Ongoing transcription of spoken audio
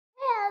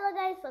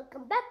guys,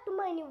 welcome back to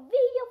my new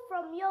video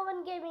from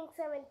Yovan Gaming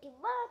 71.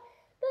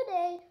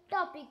 Today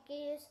topic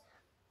is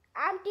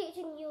I'm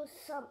teaching you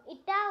some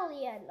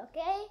Italian,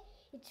 okay?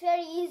 It's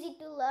very easy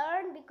to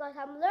learn because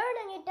I'm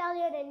learning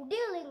Italian in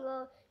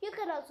Duolingo. You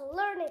can also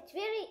learn it. It's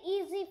very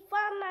easy,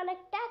 fun and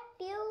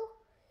attractive.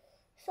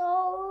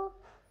 So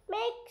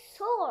make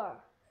sure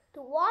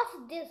to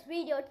watch this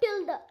video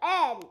till the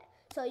end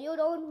so you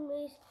don't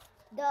miss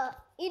the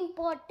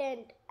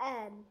important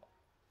end.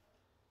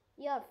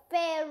 Your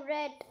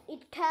favorite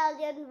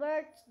Italian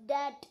words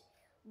that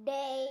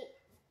they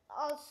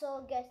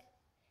also get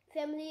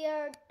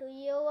familiar to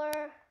your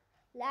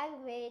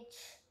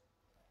language.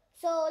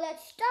 So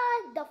let's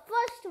start the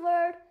first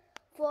word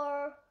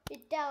for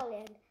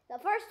Italian. The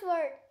first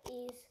word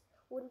is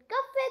un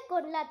caffè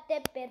con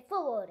latte per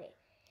favore.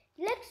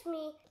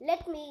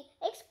 Let me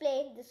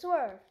explain this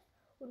word.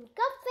 Un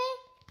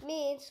caffè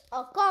means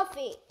a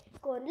coffee.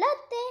 Con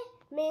latte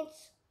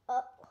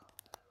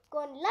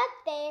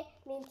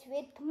means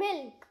with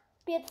milk.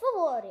 Per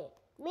favore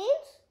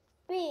means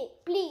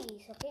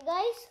please. Okay,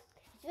 guys?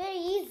 It's very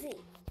easy.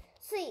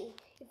 See,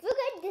 if you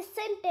get this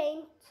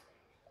sentence,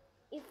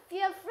 if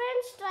your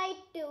friends try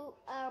to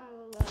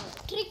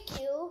trick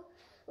you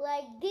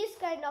like this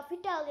kind of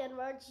Italian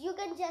words, you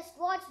can just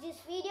watch this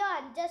video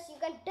and you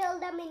can tell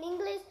them in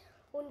English,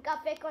 un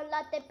caffè con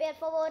latte per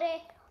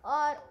favore,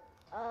 or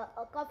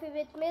a coffee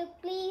with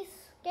milk, please.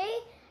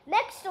 Okay.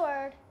 Next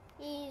word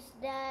is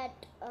that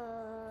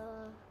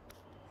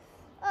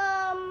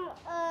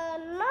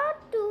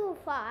not too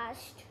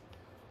fast.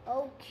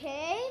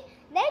 Okay,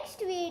 next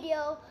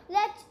video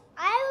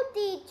I'll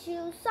teach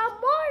you some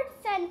more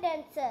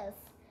sentences.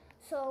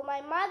 So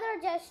my mother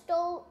just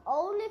told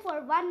only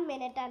for 1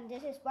 minute and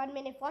this is 1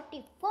 minute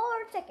 44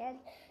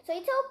 seconds, so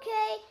it's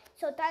okay.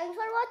 So thanks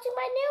for watching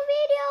my new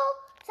video.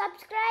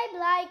 Subscribe,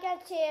 like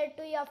and share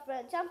to your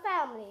friends and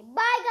family.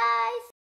 Bye guys.